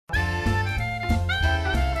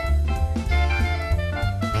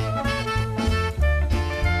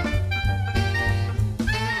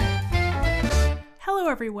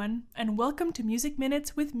everyone, and welcome to Music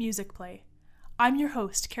Minutes with Musicplay. I'm your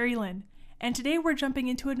host, Carrie Lynn, and today we're jumping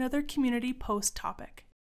into another community post topic.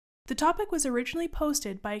 The topic was originally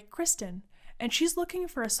posted by Kristen, and she's looking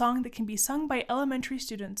for a song that can be sung by elementary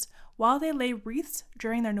students while they lay wreaths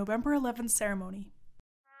during their November 11th ceremony.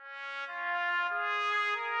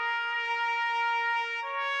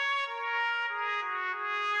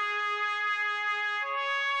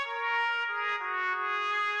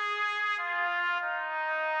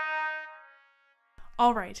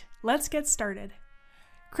 Alright, let's get started.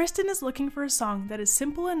 Kristen is looking for a song that is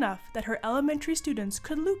simple enough that her elementary students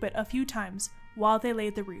could loop it a few times while they lay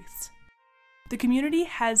the wreaths. The community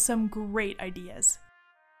has some great ideas.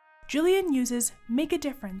 Jillian uses Make a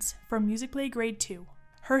Difference from Musicplay Grade 2.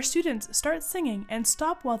 Her students start singing and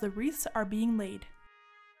stop while the wreaths are being laid.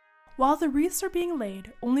 While the wreaths are being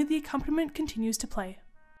laid, only the accompaniment continues to play.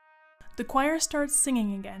 The choir starts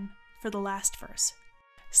singing again for the last verse.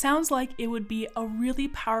 Sounds like it would be a really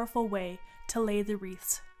powerful way to lay the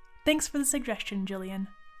wreaths. Thanks for the suggestion, Jillian.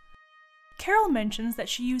 Carol mentions that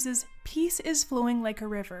she uses Peace is Flowing Like a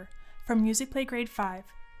River from Musicplay Grade 5.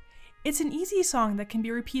 It's an easy song that can be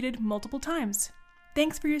repeated multiple times.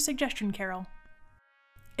 Thanks for your suggestion, Carol.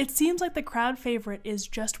 It seems like the crowd favorite is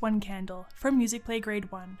Just One Candle from Musicplay Grade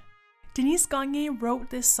 1. Denise Gagne wrote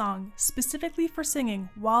this song specifically for singing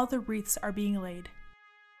while the wreaths are being laid.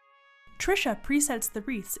 Trisha presets the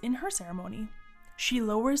wreaths in her ceremony. She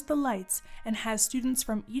lowers the lights and has students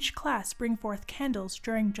from each class bring forth candles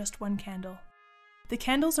during Just One Candle. The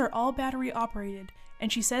candles are all battery operated,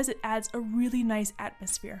 and she says it adds a really nice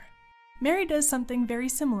atmosphere. Mary does something very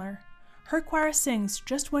similar. Her choir sings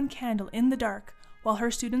Just One Candle in the dark while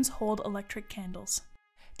her students hold electric candles.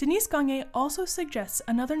 Denise Gagne also suggests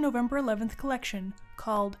another November 11th collection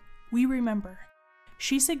called We Remember.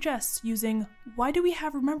 She suggests using Why Do We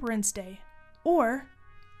Have Remembrance Day or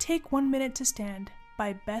Take 1 Minute to Stand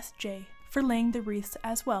by Beth J. for laying the wreaths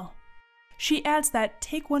as well. She adds that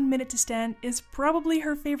Take 1 Minute to Stand is probably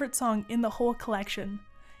her favorite song in the whole collection.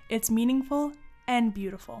 It's meaningful and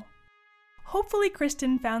beautiful. Hopefully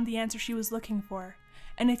Kristen found the answer she was looking for,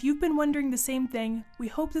 and if you've been wondering the same thing, we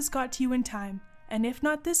hope this got to you in time, and if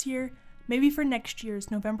not this year, maybe for next year's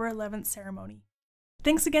November 11th ceremony.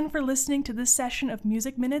 Thanks again for listening to this session of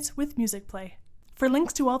Music Minutes with Musicplay. For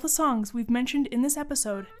links to all the songs we've mentioned in this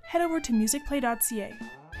episode, head over to musicplay.ca.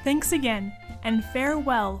 Thanks again, and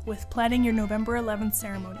farewell with planning your November 11th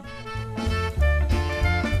ceremony.